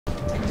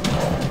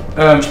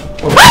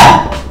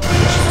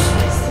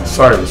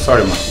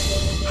Sorry, ma.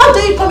 How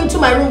dare you come into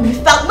my room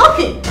without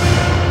knocking?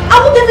 I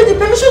won't give you the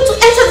permission to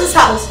enter this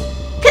house.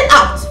 Get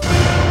out.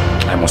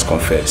 I must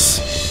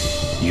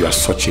confess, you are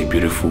such a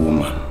beautiful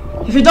woman.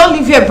 If you don't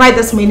leave here right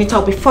this minute,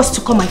 I'll be forced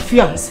to call my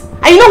fiancé.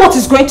 And you know what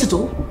he's going to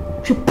do?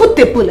 He'll put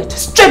the bullet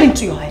straight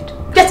into your head.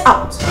 Get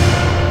out.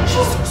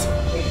 Jesus.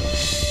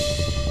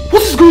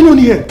 What is going on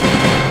here?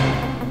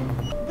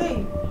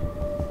 Babe.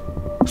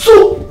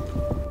 So,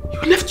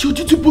 you left your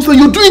duty post and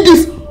you're doing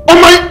this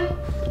on my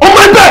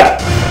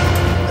bed!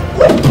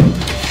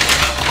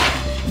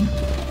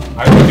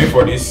 Are you ready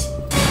for this?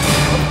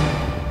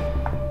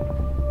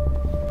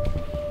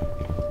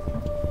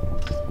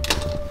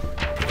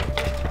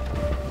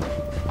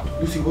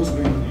 Lucy, what's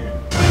going on here?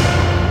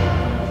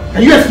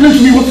 Can you explain to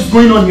me what is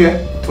going on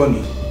here?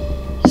 Tony,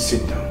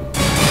 sit down.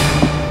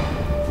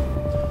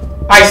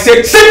 I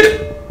said sit!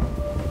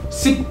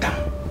 Sit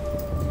down.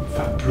 If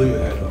I blow your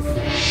head off.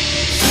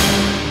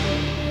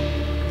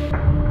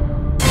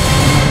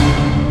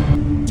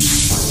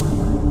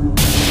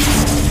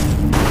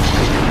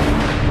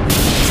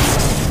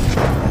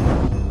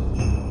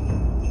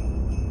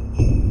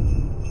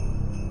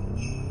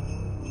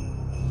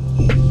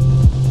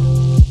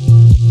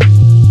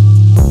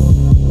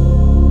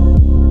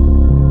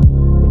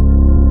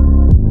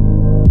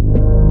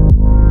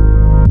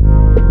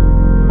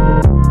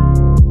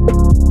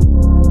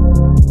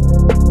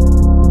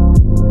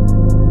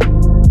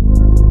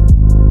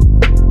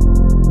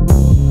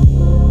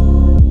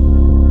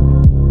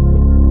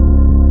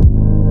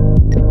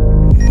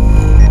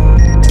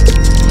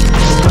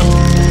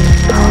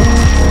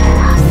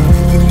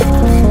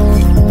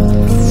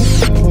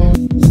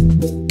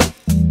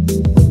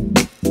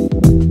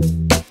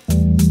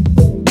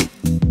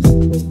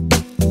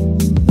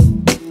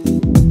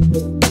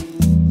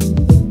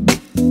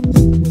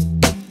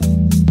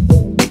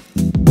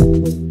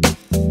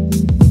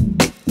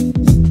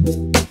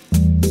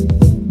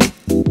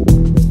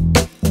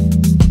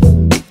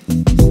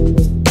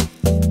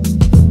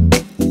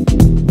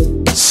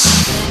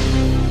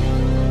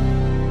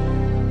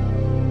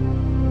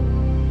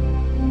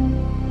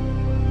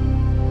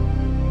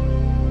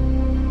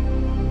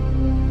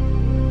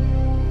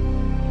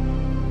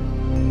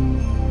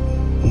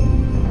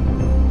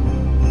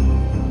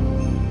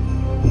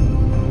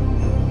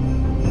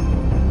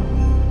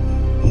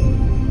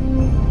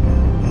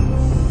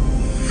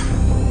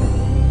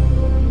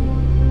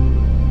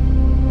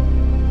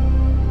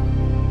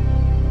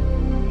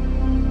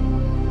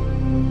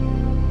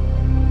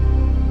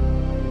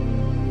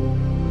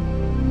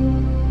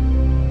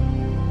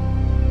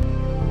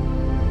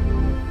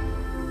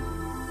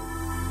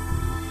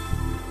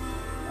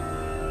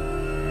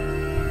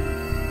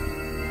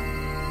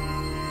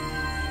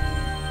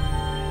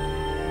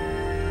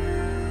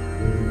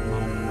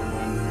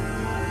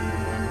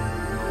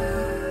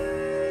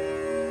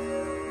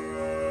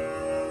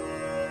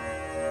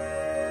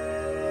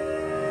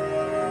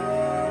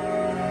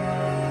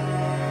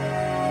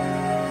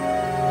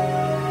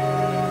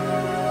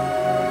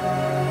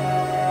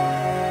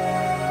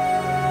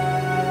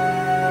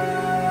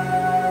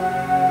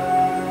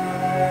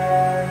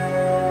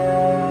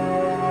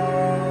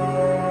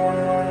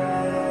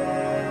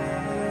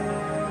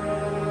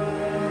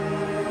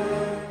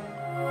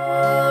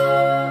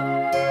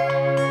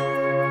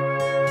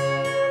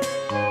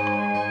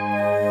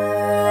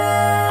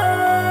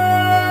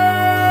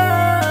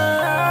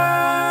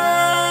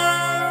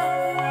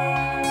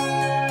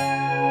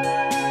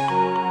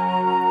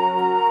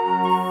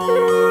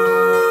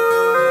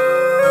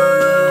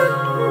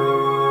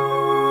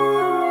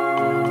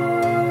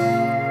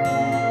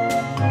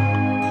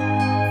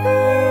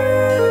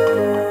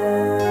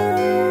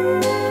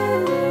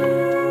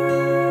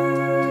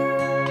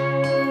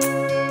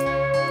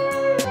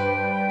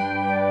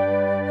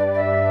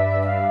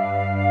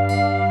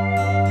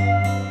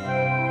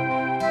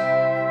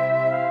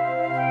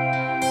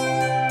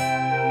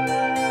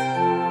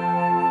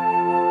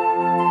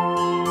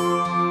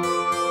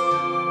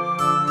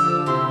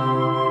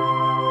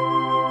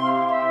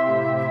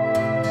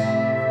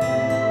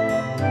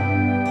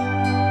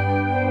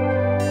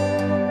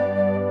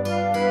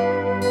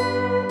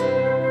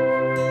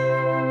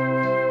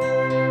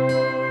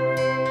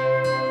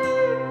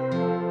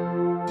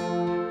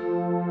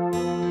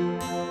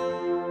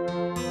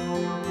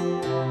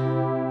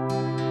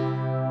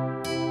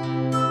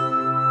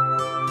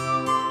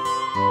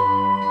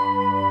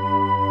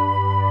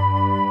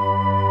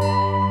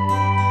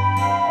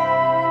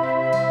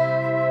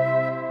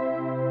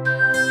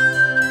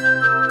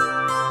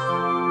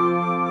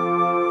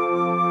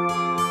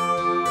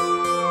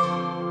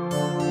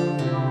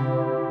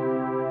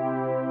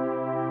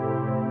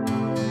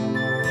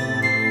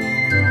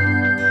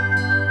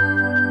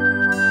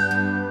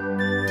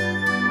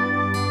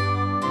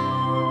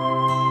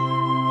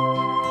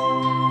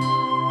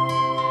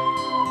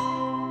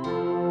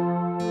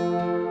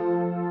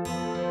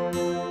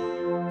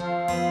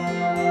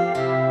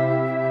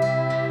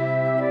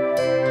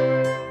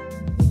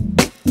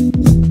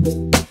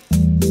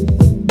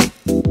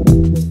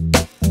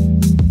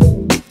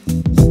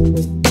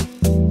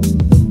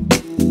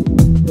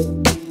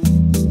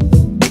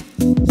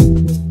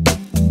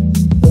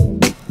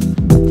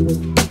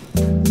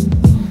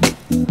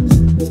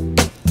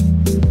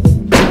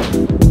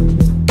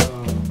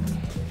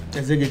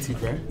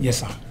 Executive, right?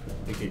 Yes, sir.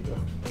 Okay, go.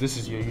 This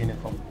is your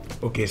uniform.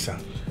 Okay, sir.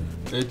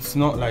 It's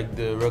not like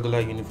the regular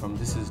uniform.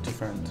 This is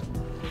different.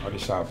 Or the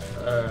sharp.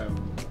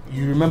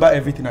 You remember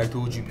everything I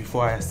told you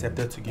before I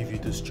accepted to give you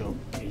this job?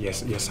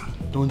 Yes, sir.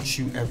 Don't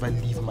you ever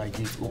leave my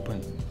gate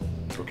open.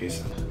 Okay,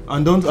 sir.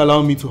 And don't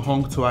allow me to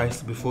honk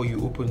twice before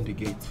you open the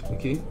gate,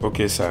 okay?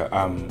 Okay, sir.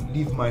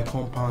 Leave my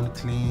compound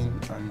clean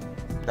and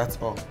that's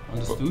all.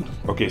 Understood?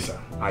 Okay, sir.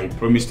 I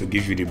promise to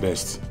give you the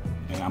best.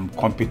 And I'm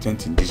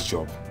competent in this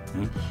job.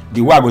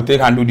 The way I go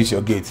take handle this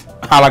your gate.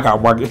 I like a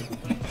bag.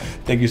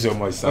 Thank you so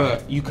much, sir.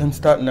 You can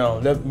start now.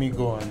 Let me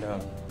go and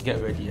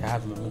get ready. I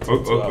have my meeting.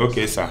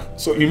 Okay, sir.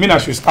 So you mean I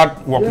should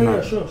start work now?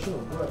 Yeah, sure.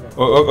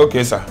 Go ahead.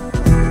 Okay, sir.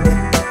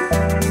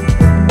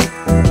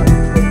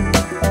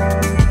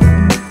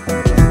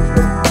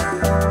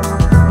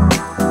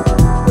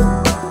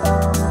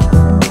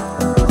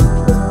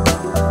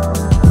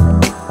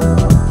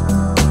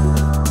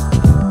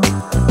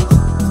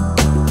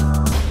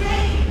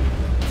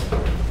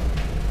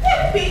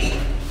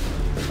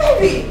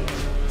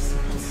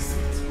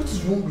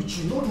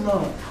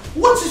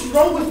 What is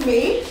wrong with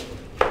me?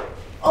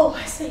 Oh,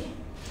 I see.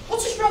 What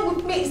is wrong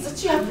with me is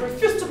that you have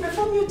refused to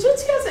perform your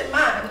duty as a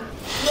man.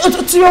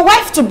 To your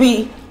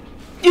wife-to-be.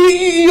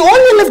 You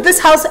only leave this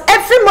house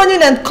every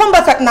morning and come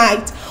back at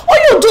night. All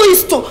you do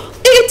is to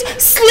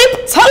eat,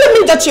 sleep, telling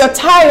me that you're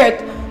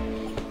tired.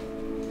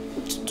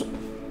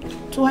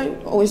 Do I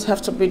always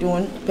have to be the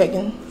one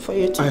begging for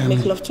you to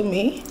make love to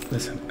me?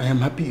 Listen, I am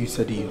happy you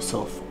said it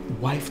yourself.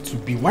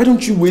 Wife-to-be. Why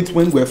don't you wait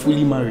when we're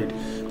fully married?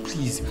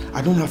 Please,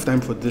 I don't have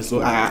time for this.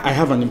 So I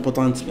have an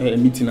important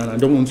meeting and I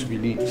don't want to be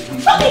late.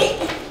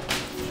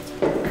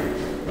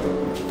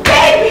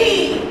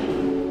 Baby!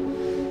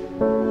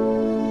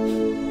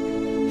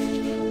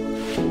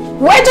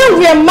 Whether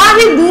we are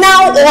married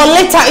now or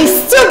later, it's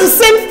still the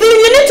same thing.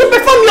 You need to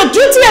perform your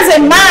duty as a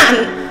man.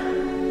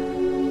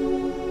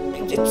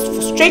 It's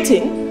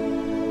frustrating.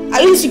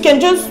 At least you can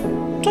just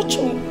touch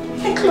me.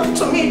 Make love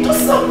to me. Do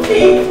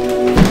something.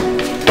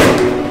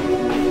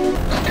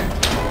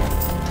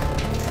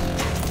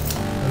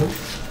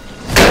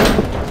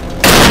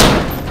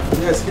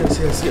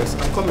 Yes.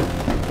 I'm coming.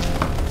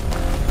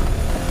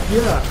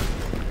 Yeah.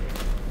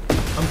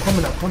 I'm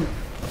coming.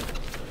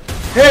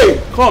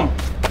 Hey, come.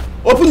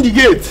 Open the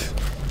gate.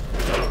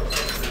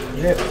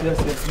 Yes.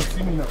 You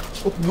see me now.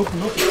 Open.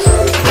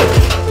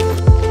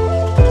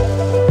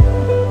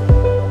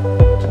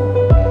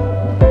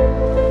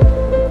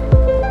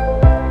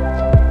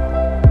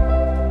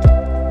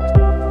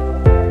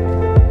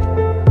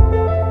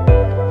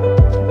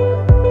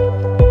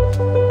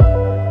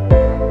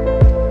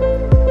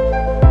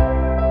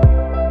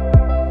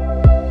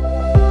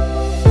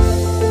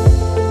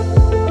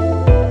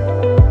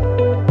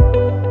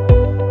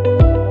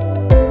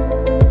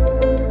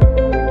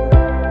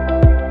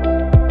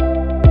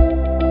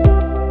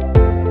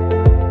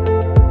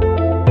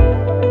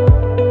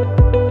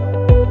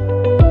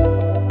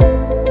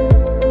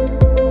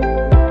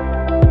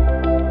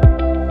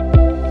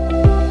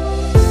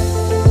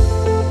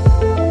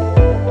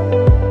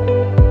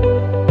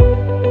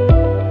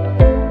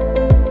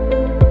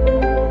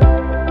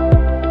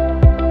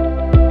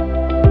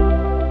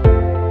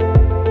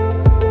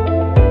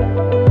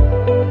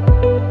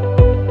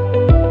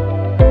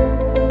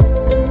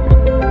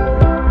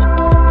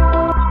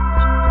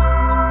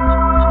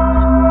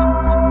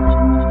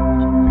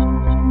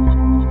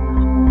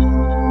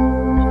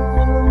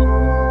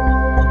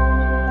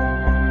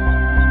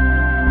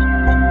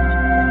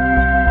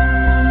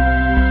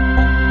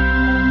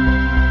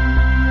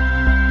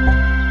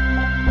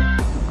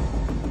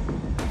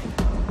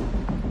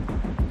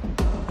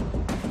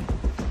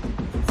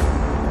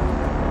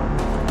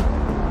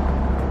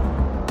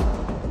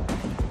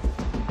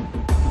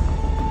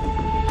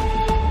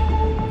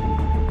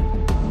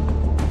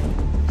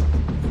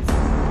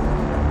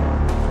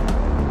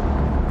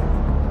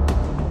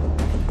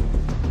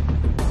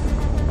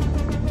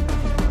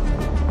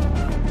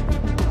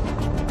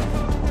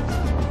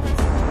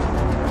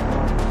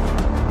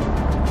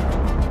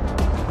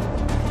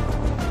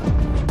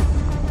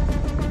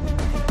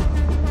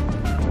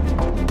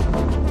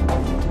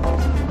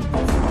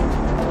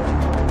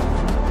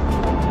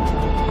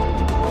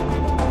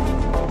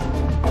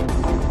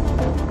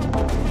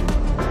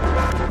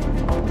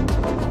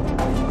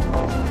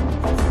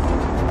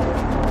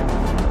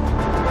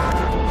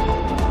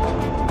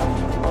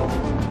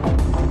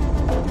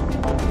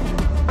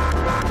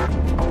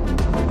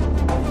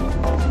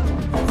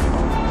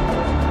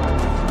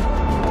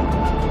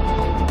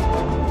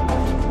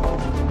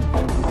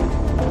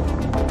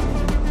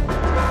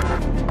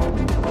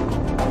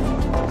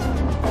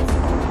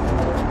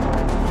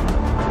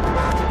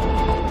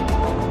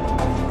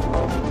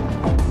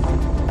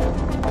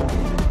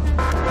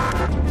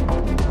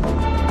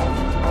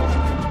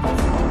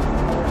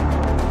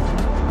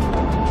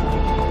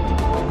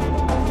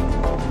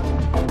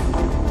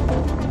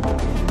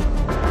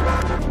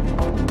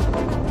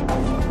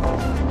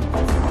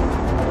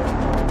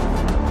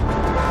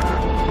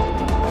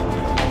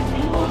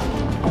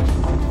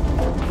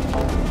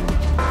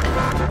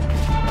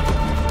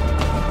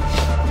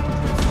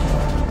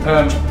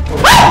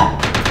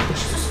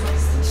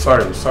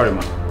 Sorry,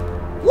 ma.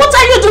 What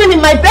are you doing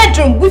in my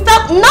bedroom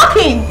without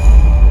knocking?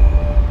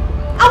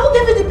 I will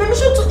give you the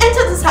permission to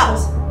enter this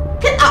house.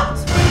 Get out.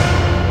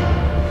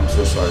 I'm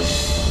so sorry.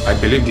 I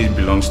believe this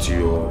belongs to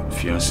your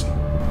fiancé.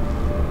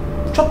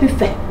 Drop your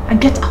fare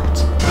and get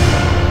out.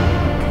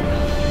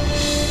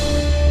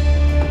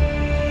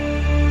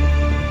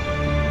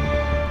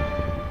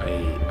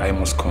 I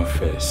must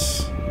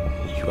confess,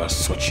 you are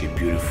such a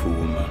beautiful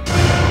woman.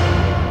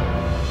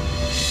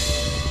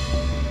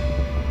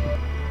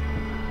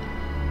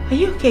 Are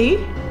you okay?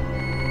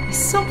 Is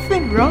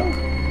something wrong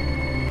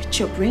with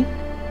your brain?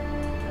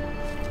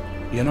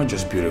 You're not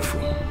just beautiful.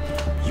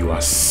 You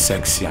are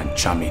sexy and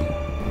charming.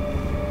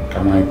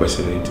 Come on,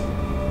 President.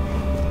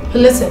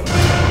 Listen,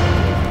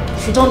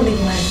 if you don't leave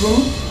my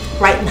room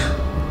right now,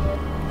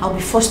 I'll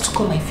be forced to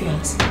call my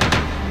fiancé.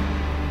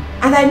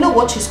 And I know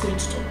what she's going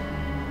to do.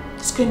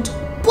 She's going to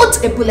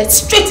put a bullet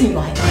straight in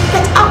your head.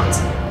 Get out!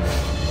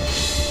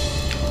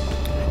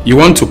 You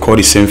want to call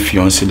the same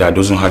fiancé that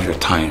doesn't have your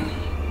time.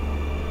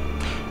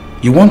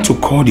 You want to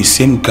call the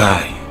same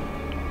guy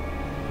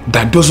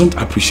that doesn't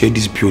appreciate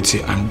this beauty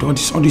and all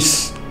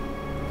this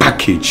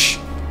package.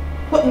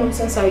 What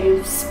nonsense are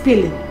you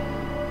spilling?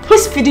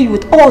 Who's feeding you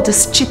with all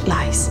these cheap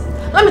lies?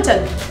 Let me tell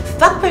you,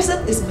 that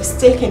person is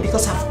mistaken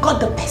because I've got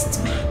the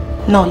best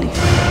man. Now leave.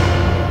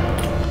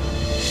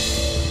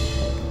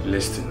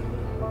 Listen,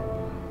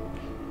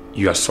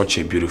 you are such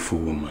a beautiful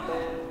woman.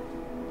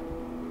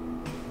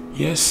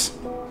 Yes,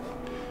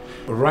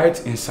 right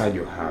inside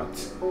your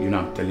heart, you know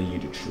I'm telling you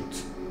the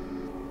truth.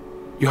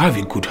 You have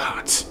a good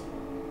heart.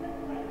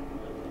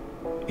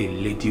 A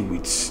lady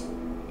with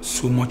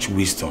so much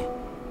wisdom.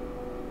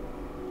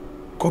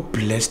 God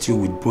blessed you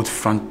with both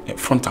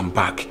front and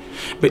back.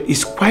 But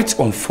it's quite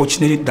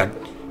unfortunate that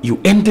you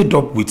ended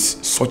up with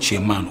such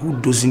a man who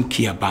doesn't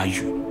care about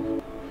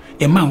you.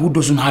 A man who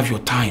doesn't have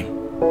your time.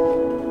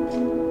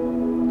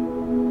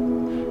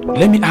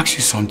 Let me ask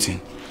you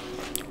something.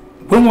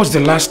 When was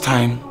the last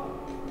time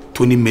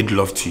Tony made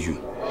love to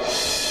you?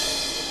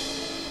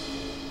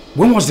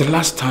 When was the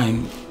last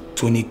time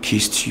Tony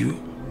kissed you,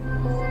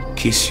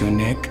 kissed your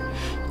neck,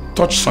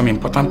 touched some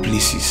important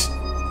places?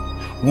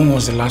 When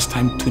was the last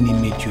time Tony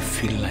made you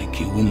feel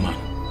like a woman,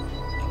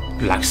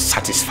 like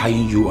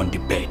satisfying you on the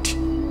bed?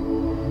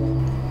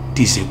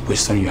 This is a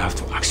question you have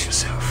to ask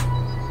yourself.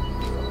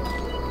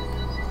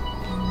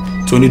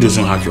 Tony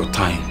doesn't have your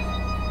time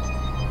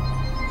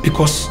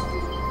because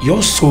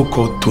your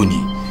so-called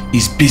Tony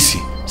is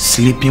busy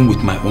sleeping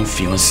with my own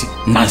fiancée,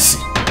 Nancy.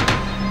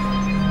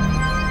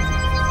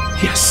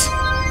 Yes.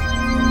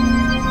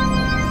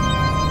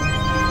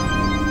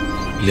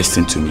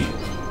 Listen to me.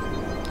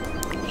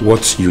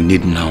 What you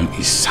need now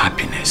is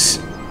happiness.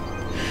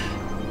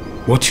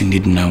 What you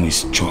need now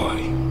is joy.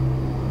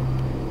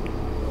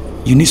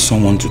 You need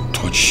someone to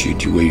touch you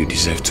the way you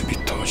deserve to be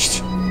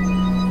touched.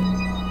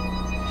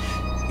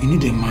 You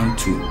need a man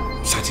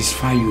to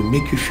satisfy you,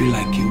 make you feel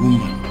like a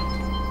woman.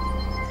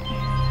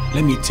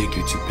 Let me take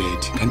you to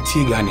bed.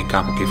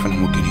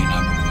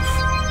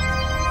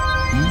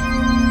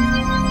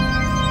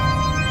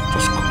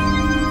 Just go.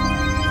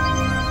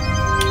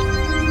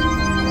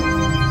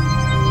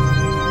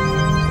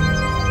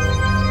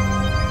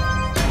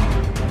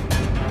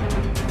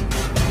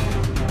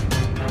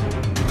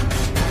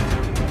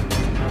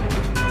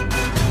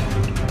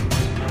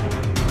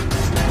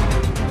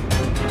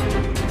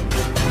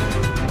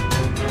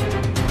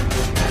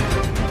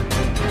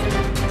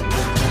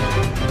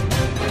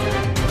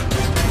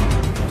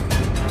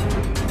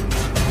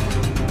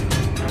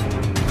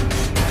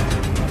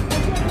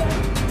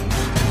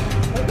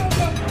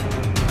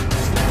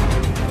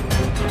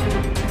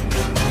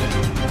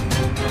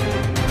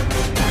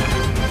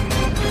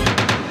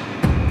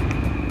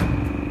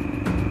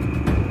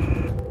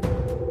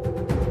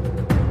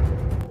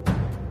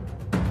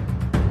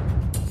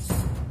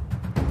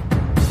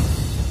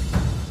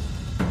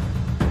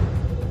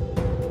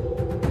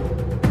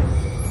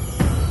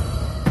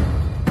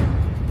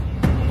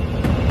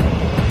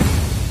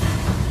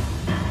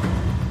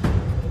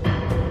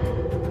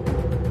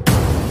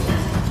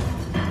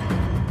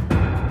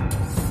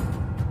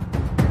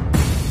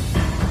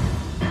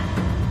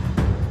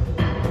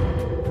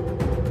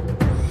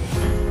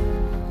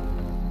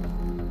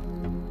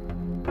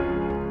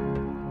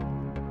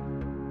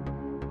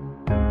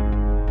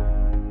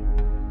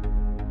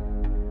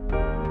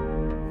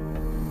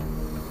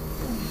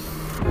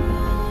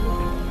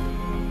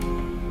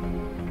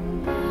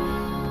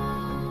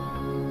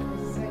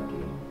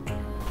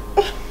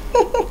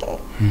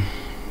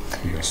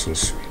 You're so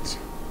sweet.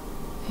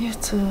 You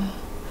too.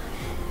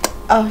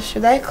 Oh,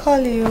 should I call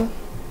you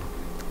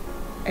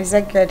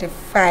Executive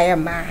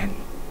Fireman?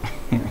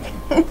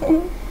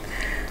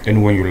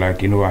 Anyone you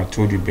like, you know, I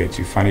told you, but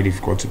you find it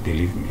difficult to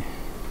believe me.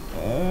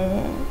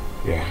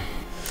 Yeah.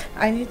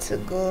 I need to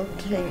go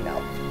clean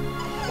up.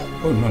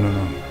 Oh, no.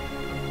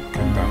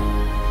 Calm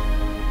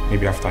down.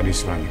 Maybe after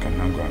this one, you can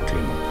now go and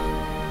clean up.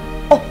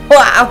 Oh,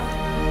 wow.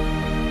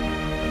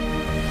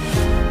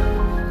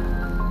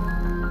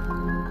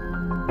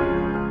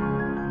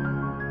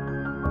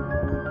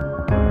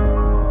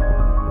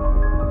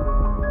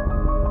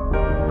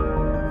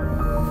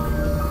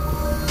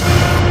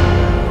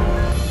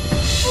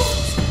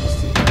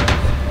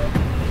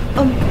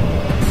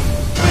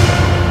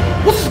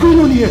 What is going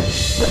on here?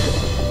 So,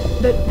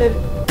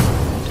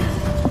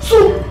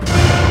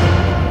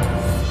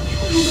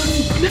 you know that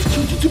you left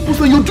your duty post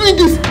and you're doing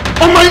this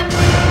on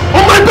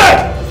my bed!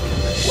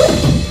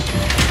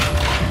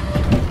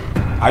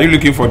 Are you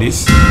looking for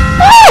this?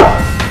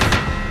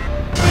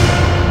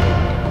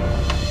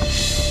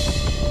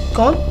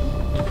 Gone?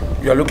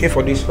 You are looking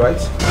for this, right?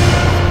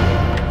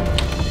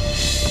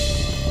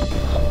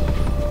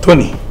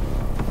 Tony.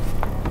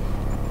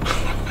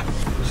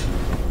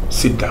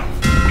 Sit down.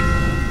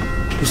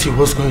 Lucy,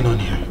 what's going on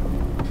here?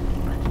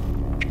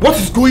 What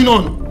is going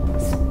on?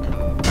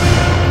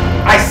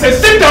 I said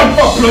sit down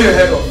before I blow your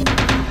head off.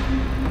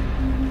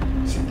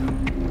 Sit down.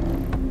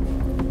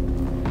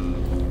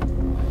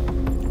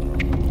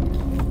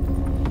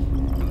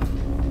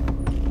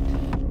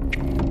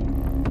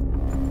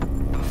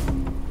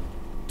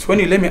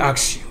 Tony, let me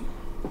ask you.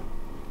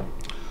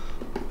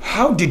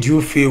 How did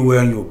you feel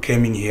when you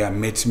came in here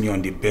and met me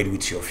on the bed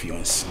with your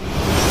fiancé?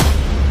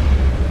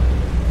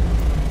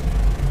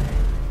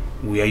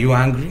 Were you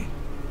angry?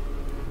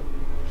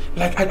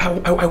 Like,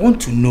 I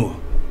want to know,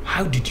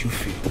 how did you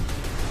feel?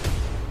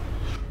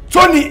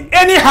 Tony,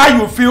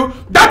 anyhow you feel,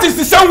 that is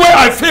the same way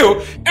I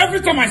feel every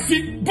time I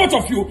see both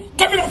of you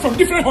coming up from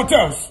different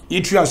hotels.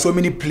 Eatery are so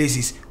many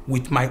places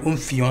with my own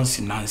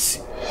fiancée,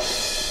 Nancy.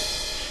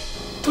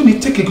 Tony,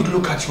 take a good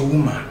look at your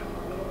woman.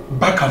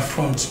 Back and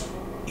front,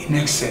 in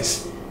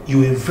excess.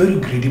 You're a very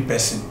greedy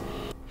person.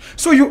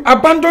 So you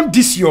abandoned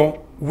this your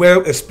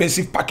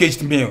well-expensive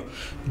packaged meal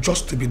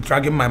just to be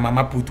dragging my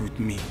mama put with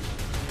me.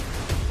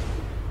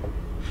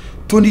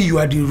 Tony, you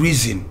are the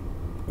reason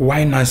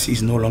why Nancy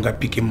is no longer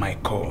picking my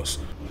calls.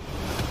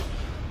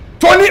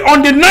 Tony,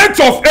 on the 9th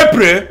of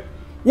April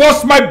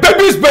was my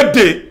baby's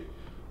birthday.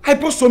 I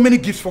bought so many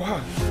gifts for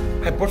her.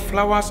 I bought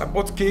flowers, I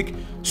bought cake,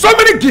 so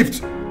many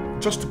gifts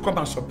just to come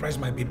and surprise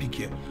my baby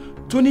girl.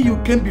 Tony, you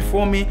came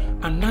before me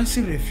and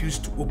Nancy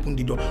refused to open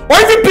the door or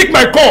even pick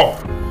my call.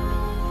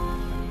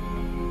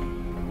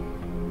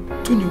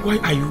 Tony, why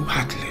are you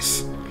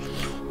heartless?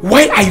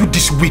 Why are you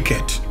this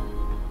wicked?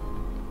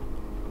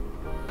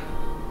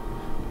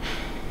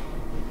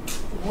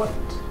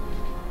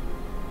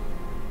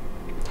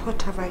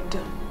 What have I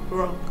done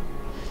wrong?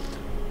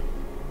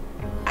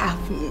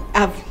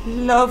 I've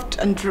loved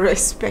and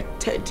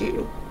respected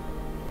you.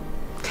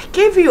 I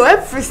gave you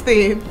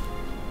everything.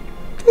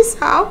 This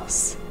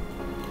house.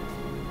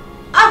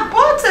 I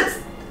bought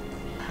it.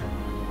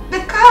 The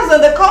cars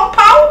and the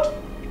compound,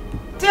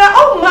 they're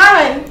all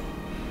mine.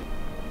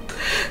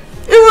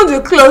 Even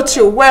the clothes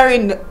you're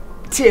wearing,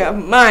 they're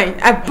mine.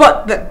 I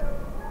bought them.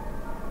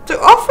 The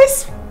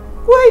office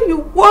where you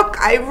work,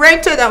 I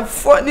rented and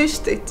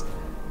furnished it.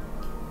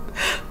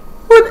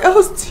 What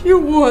else do you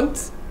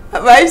want?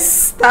 Have I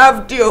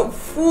starved you of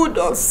food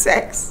or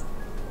sex?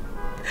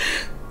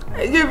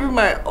 I gave you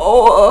my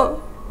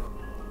all.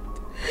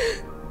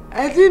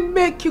 I didn't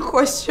make you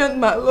question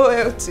my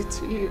loyalty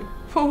to you.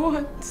 For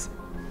what?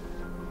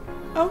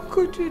 How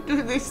could you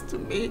do this to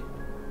me?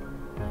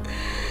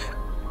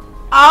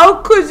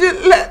 How could you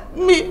let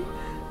me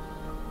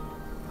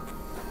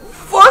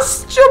fall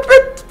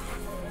stupid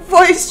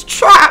for his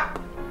trap?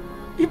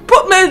 You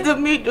put me in the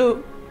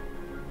middle.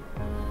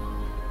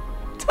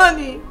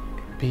 Tony.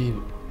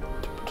 Babe,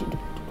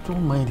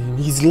 don't mind him.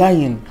 He's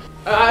lying.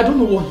 I don't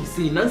know what he's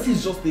saying. Nancy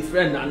is just a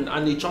friend and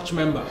a church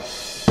member.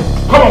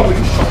 Come on with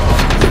you.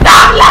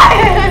 Stop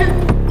lying!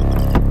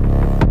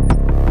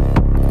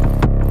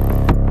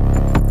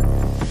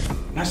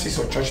 Nancy's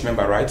your church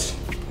member, right?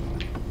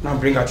 Now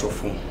bring out your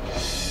phone.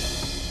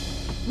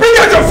 Bring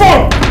out your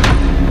phone!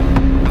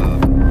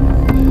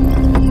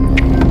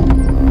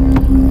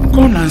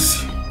 Go,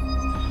 Nancy.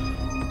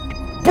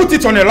 Put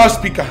it on a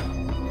loudspeaker.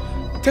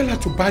 Tell her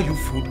to buy you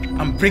food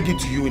and bring it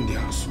to you in the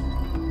house.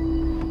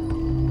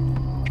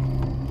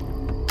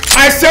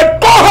 I said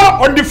call her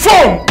on the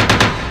phone!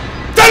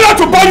 Tell her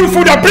to buy you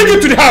food and bring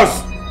it to the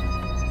house!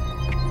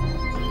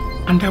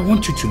 And I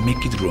want you to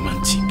make it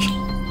romantic.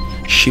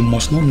 She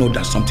must not know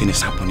that something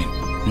is happening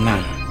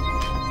now.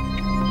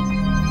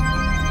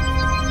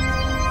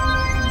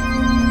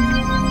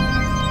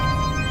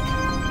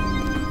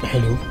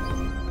 Hello?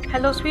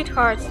 Hello,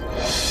 sweetheart.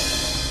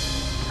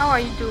 How are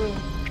you doing?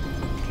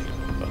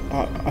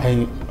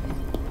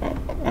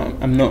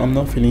 I'm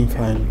not feeling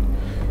fine.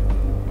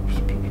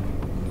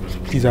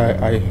 Please,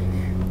 I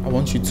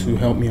want you to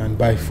help me and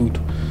buy food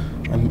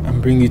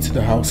and bring it to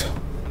the house.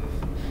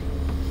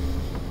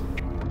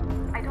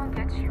 I don't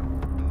get you.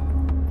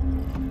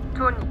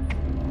 Tony,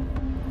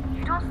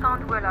 you don't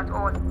sound well at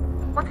all.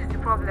 What is the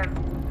problem?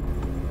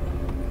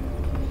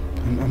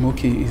 I'm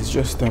okay. It's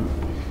just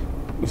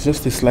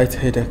a slight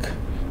headache.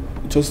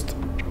 Just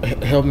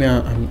help me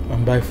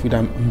and buy food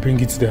and bring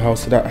it to the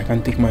house so that I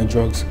can take my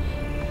drugs.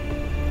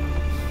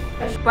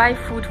 Buy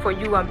food for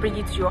you and bring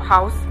it to your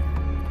house?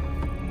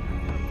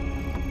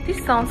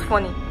 This sounds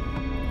funny.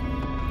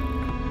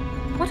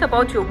 What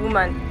about your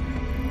woman?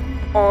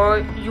 Or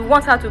you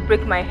want her to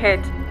break my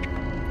head?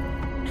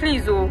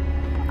 Please, oh,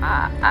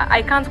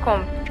 I can't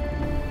come.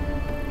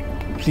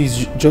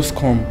 Please, just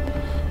come.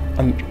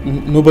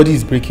 And nobody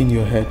is breaking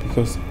your head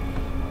because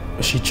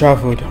she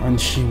traveled and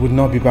she would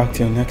not be back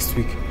till next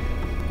week.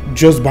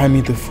 Just buy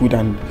me the food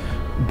and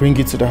bring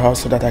it to the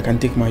house so that I can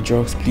take my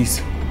drugs,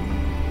 please.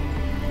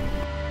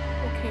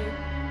 Okay,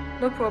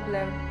 no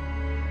problem.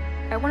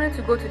 I wanted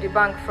to go to the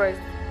bank first,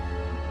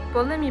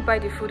 but let me buy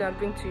the food and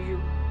bring to you.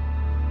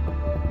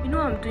 You know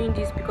I'm doing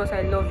this because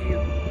I love you.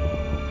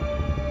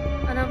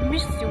 And I've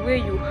missed the way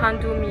you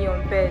handle me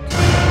on bed.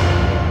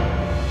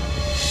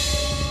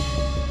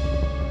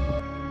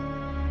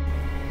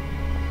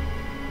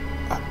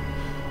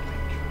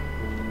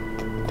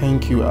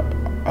 Thank you.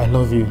 I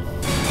love you.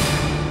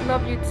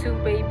 Love you too,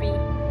 baby.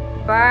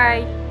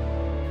 Bye.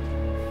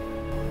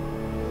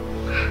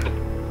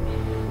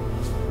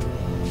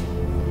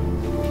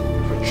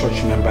 A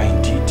church member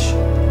indeed.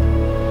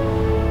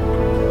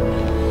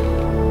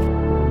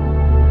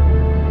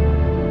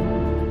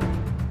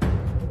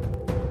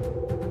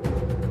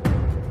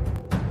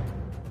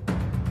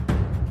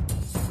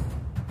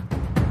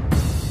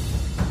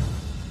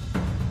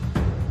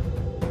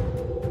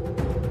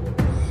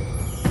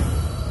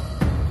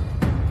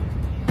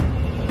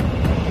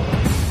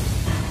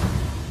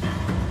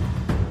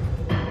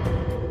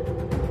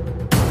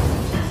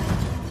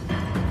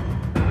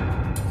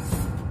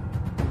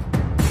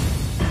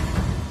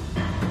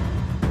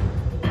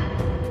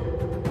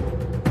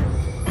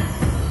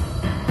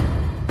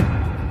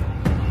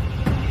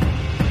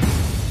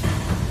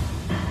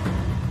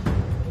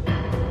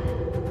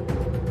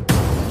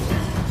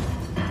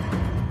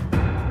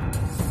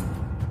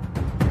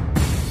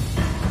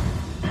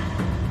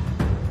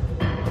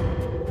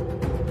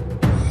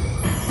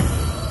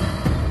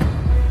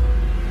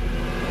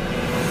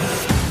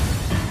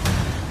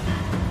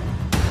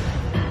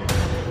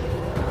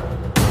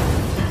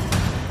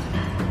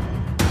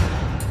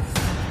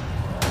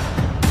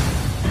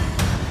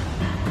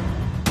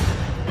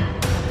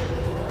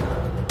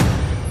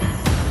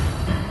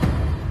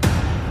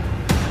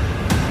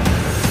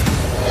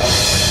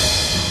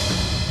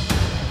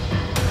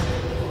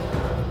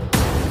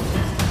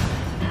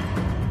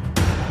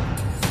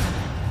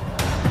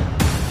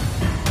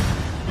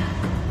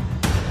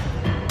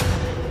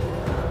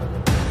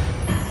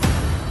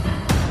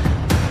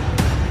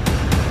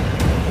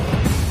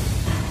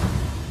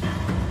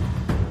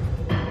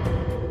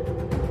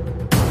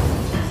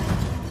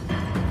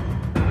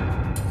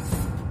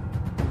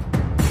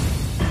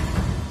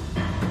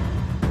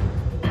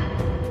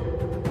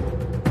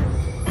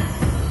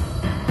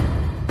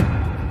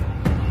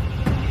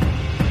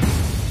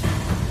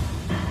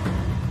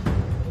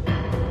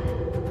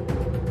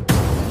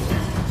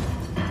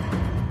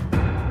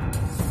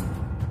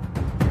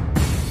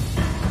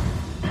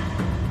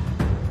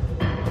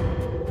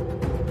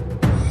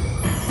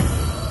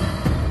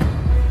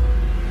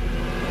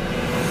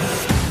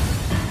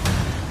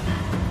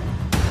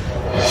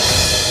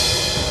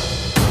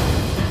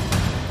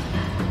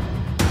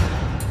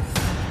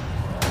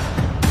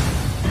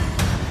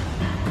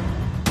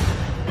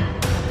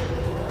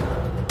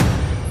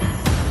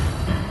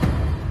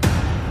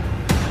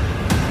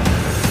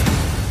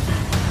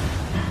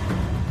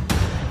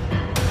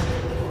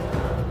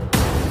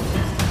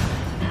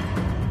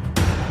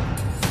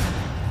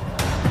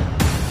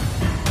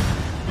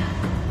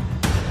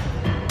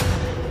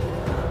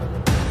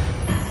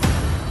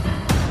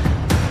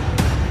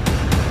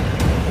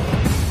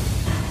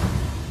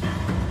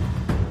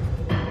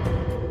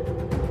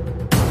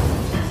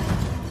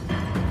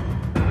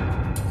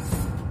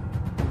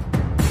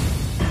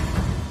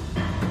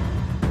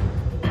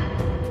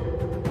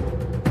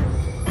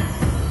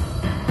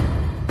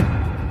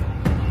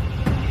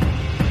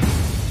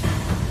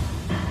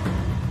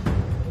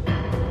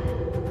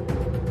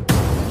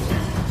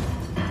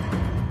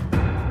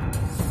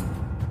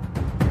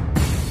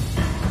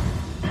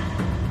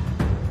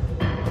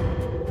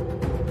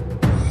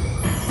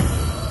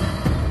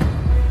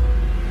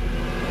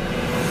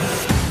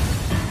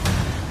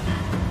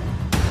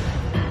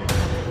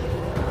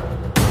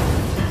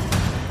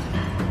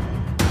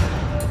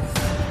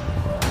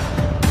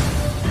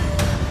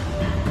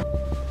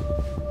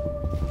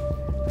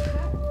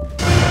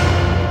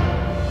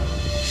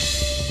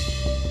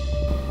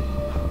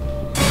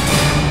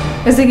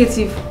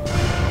 Ezegetive,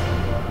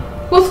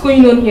 what's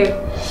going on here?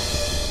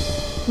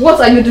 What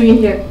are you doing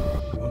here? I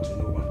want to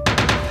know one.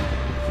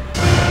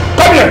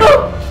 Come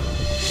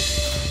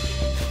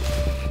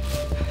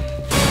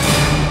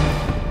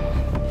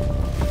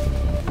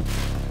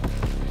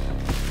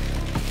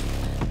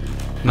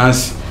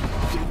here!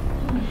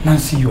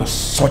 Nancy, you are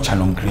such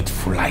an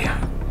ungrateful liar.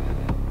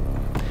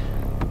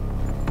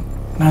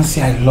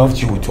 Nancy, I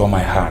loved you with all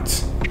my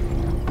heart.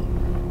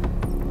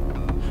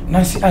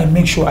 Nancy, I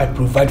make sure I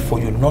provide for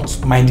you, not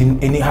minding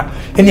any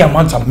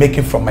amount I'm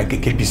making from my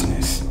KEKE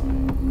business.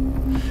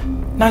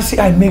 Nancy,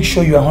 I make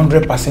sure you are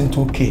 100%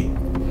 okay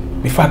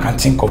before I can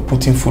think of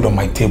putting food on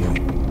my table.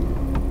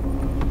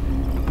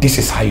 This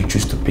is how you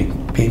choose to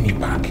pay me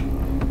back.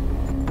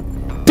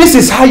 This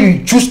is how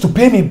you choose to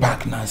pay me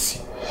back,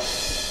 Nancy.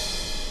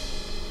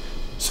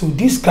 So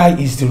this guy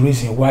is the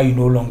reason why you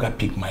no longer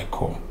pick my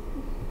call.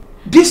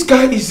 This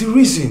guy is the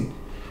reason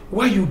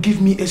why you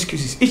give me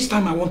excuses each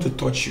time I want to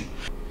touch you.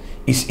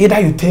 It's either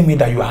you tell me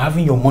that you are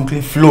having your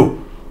monthly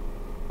flow,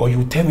 or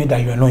you tell me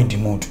that you are not in the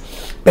mood.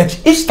 But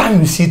each time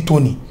you see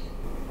Tony,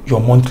 your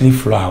monthly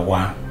flow are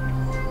one.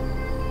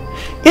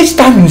 Each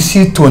time you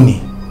see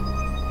Tony,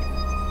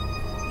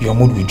 your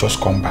mood will just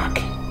come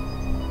back.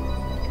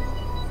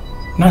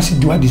 Nancy,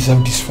 do I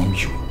deserve this from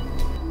you?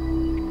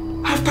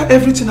 After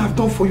everything I've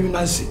done for you,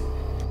 Nancy.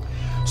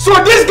 So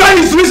this guy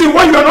is the reason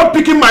why you are not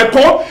picking my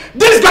call?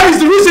 This guy is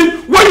the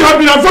reason why you have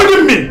been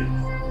avoiding me?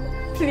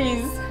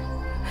 Please.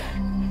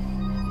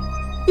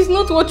 It's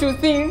not what you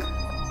think.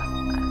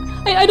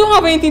 I don't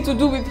have anything to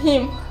do with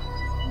him.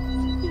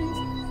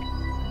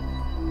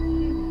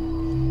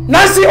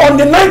 Nancy, on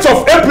the 9th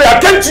of April, I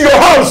came to your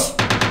house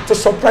to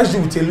surprise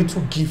you with a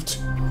little gift.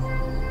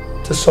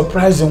 To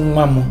surprise your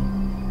mama.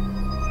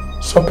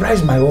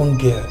 Surprise my own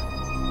girl.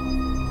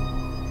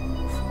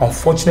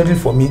 Unfortunately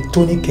for me,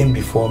 Tony came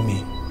before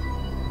me.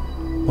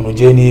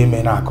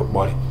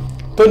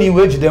 Tony,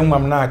 where did them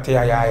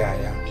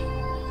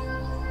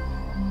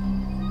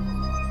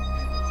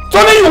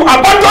Tony, you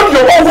abandoned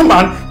your own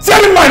woman,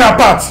 tearing mine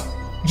apart.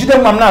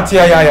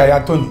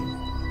 Tony.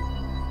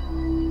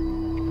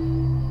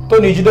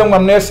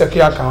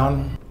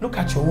 Look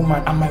at your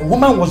woman, and my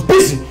woman was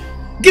busy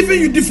giving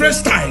you different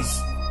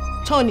styles.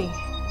 Tony,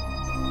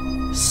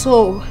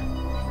 so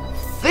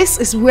this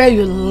is where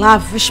you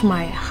lavish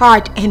my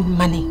hard-earned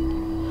money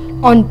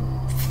on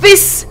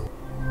this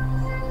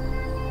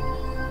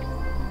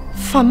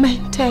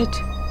fermented,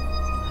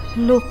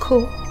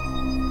 local,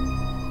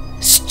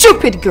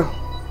 stupid girl.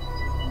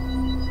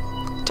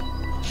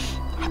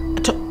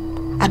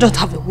 I don't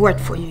have a word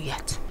for you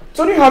yet.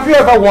 Tony, have you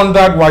ever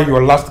wondered why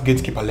your last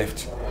gatekeeper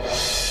left?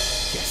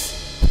 Yes.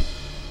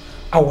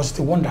 I was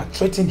the one that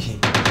threatened him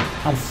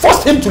and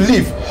forced him to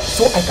leave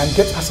so I can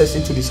get access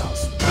into this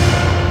house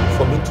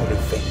for me to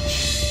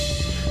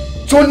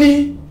revenge.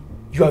 Tony,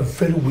 you are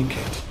very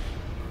wicked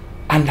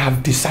and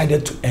have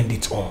decided to end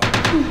it all.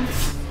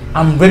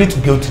 I'm ready to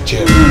go to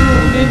jail.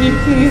 Baby,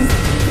 please.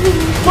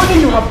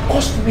 Tony, you have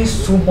caused me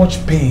so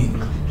much pain.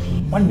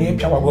 One day,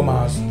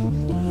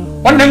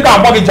 one day,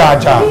 I'm going to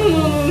jail.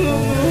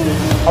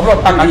 I'm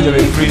not Angela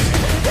in prison.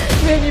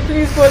 Baby,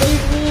 please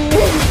forgive me.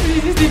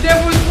 Please, it's the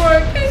devil's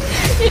work.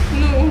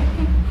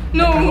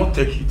 No. I cannot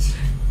take it.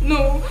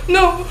 No.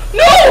 No!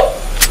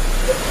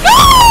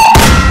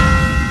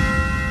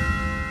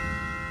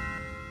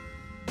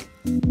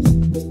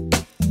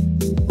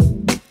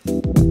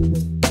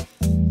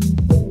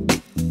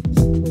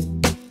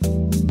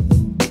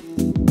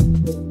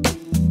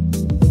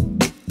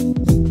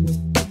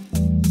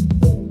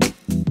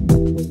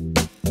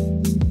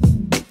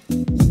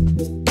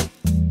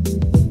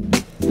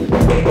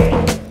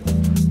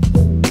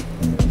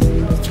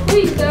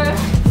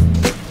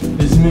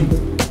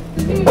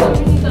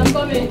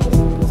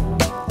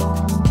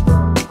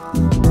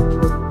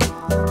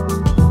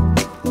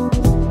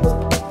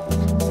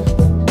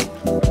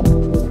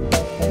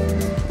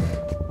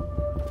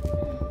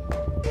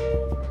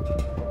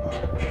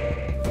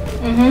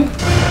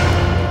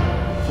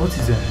 What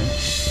is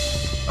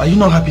that? Are you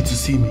not happy to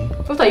see me?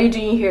 What are you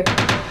doing here?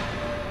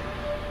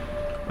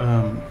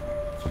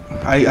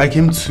 I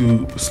came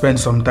to spend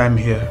some time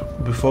here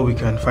before we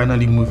can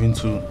finally move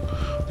into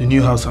the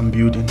new house I'm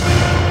building.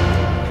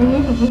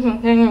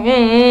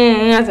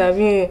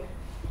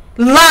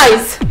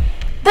 Lies!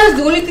 That's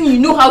the only thing you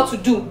know how to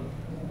do.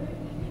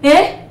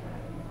 Eh?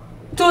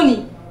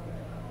 Tony,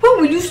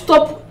 when will you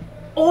stop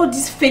all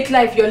this fake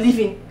life you're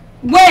living?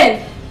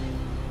 When?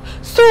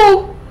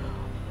 So,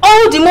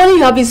 all the money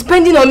you have been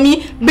spending on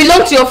me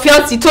belongs to your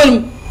fiancé,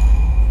 Tony.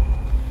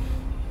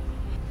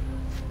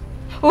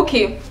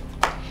 Okay,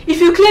 if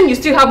you claim you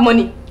still have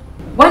money,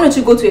 why don't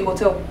you go to a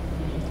hotel?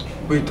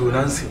 Wait,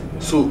 Nancy,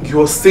 so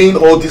you're saying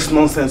all this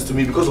nonsense to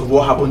me because of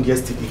what happened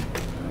yesterday?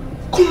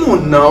 Come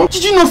on now,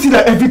 did you not see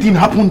that everything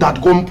happened at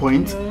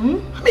gunpoint?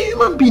 I'm a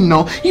human being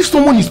now. If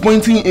someone is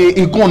pointing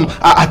a gun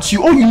at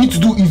you, all you need to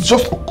do is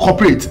just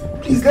cooperate.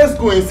 Please, let's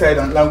go inside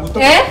and we'll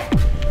talk. Eh?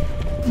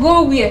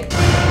 Go where?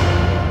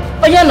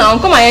 Oh yeah, now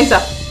come and enter.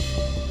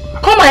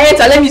 Come and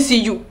enter, let me see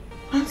you.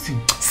 Nancy.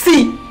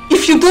 See,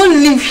 if you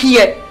don't live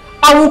here,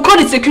 I will call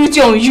the security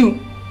on you.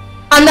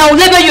 And I will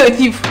label you a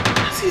thief.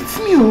 Nancy, it's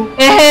me.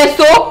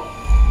 So?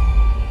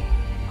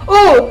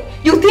 Oh,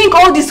 you think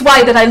all this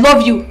while that I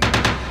love you?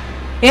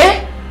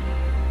 Eh?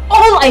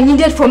 All I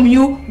needed from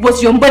you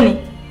was your money.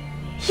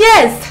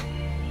 Yes.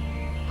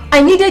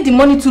 I needed the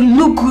money to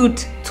look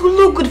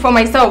good for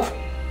myself.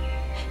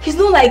 It's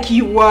not like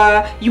you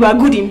are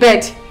good in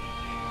bed.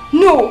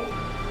 No.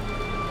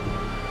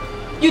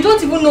 You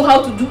don't even know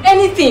how to do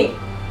anything.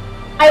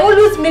 I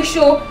always make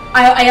sure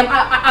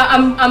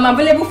I'm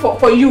available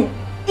for you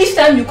each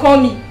time you call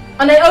me,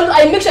 and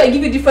I make sure I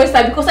give you different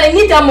style because I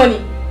need that money.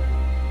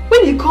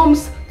 When it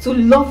comes to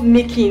love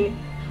making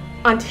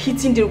and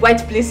hitting the right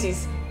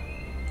places,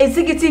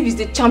 Ezegetive is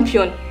the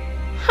champion.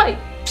 I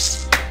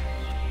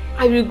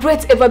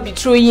regret ever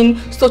betraying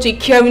such a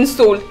caring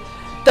soul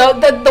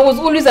that was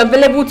always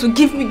available to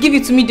give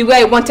it to me the way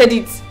I wanted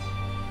it.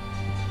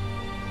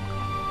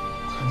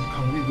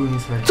 go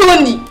inside.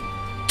 Tony!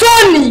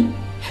 Tony!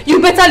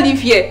 You better leave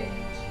here.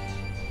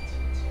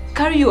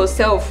 Carry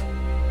yourself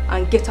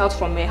and get out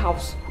from my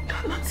house.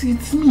 Nancy,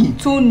 it's me.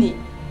 Tony,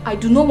 I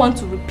do not want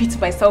to repeat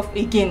myself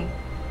again.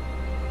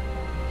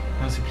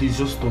 Nancy, please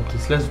just stop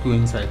this. Let's go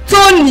inside.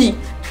 Tony!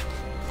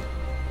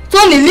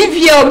 Tony, leave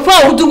here before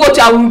I will do what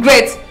I will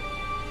regret.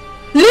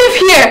 Leave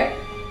here!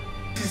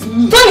 It's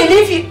me. Tony,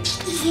 leave here!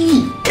 It's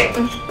me.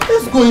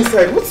 Let's go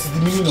inside. What is the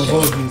meaning of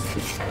all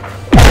this?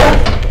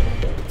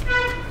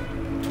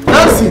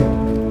 Nancy!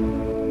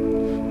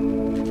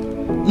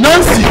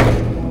 Nancy!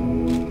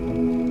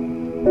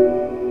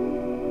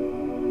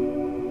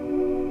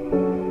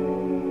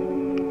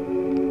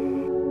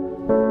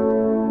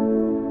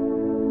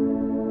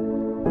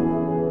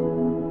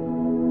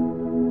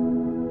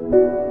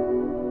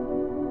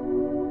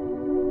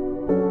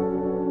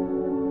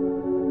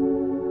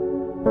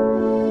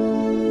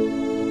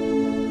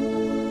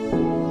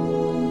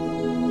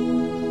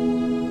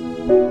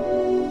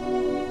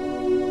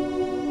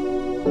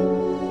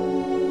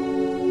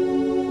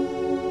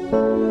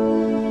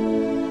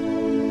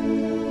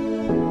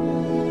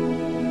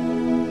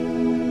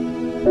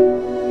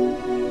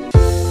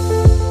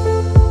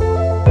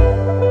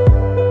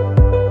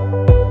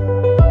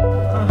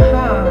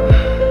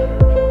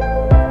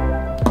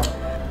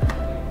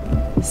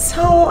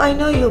 I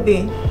know you'll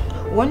be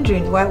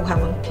wondering why we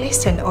haven't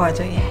placed an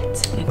order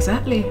yet.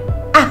 Exactly.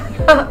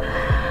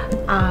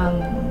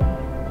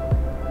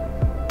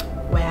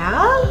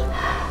 Well,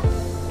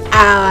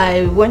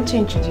 I want to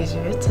introduce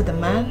you to the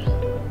man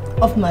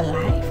of my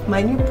life,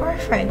 my new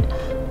boyfriend.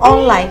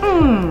 Unlike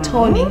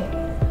Tony,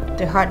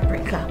 the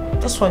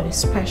heartbreaker, this one is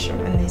special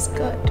and he's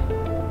good.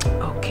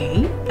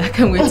 Okay, I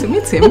can't wait to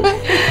meet him.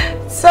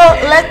 So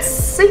let's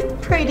sit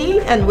pretty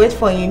and wait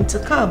for him to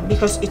come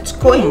because it's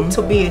going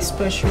to be a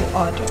special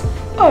order.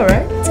 All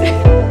right.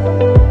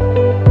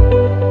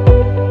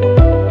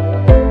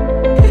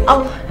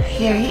 Oh,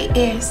 here he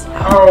is.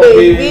 Oh,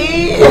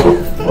 baby.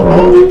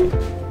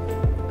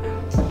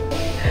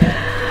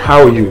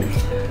 How are you?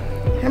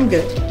 I'm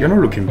good. You're not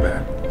looking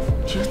bad.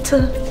 You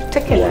too.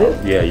 Take a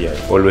look.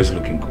 Yeah. Always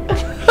looking good.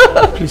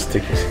 Please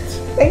take a seat.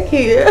 Thank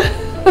you.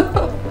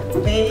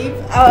 Babe,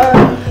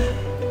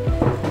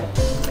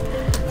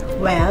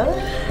 well,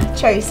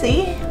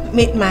 Tracy,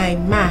 meet my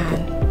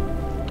man,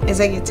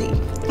 Ezegetive.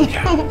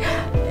 Yeah.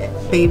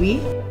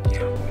 Baby,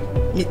 Yeah.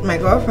 meet my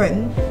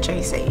girlfriend,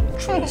 Tracy.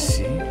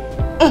 Tracy.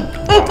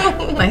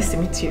 Nice to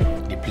meet you.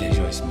 The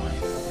pleasure is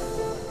mine.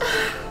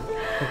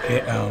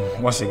 Okay,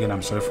 once again,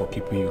 I'm sorry for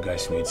keeping you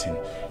guys waiting.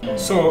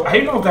 So, are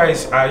you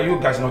guys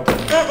not...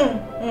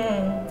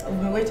 I've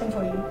been waiting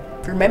for you.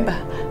 Remember,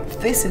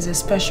 this is a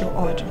special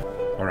order.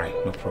 Alright,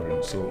 no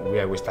problem. So,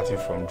 where are we starting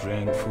from?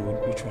 Drink, food,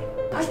 which one?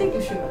 I think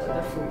you should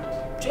order food.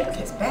 Drink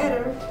is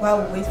better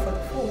while we wait for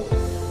the food.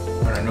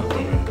 Alright, no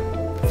problem.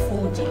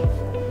 Food.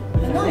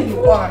 I know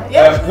you are.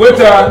 Yeah.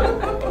 Waiter!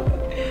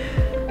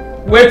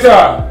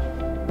 Waiter!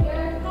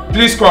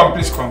 Please come.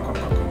 You're not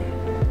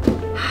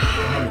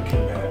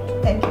looking bad.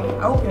 Thank you. I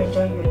hope you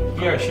enjoy your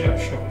day. Yeah, sure.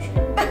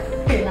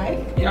 You like?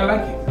 Yeah, I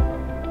like it.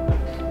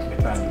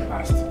 Better than the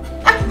past.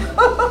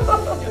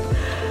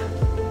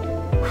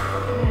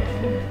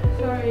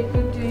 Sorry,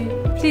 good day.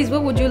 Please,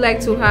 what would you like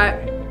to have?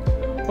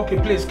 Okay,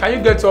 please, can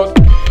you get us...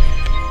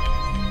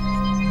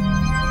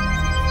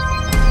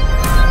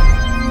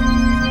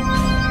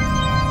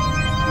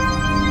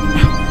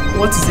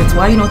 What is it?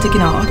 Why are you not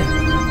taking our order?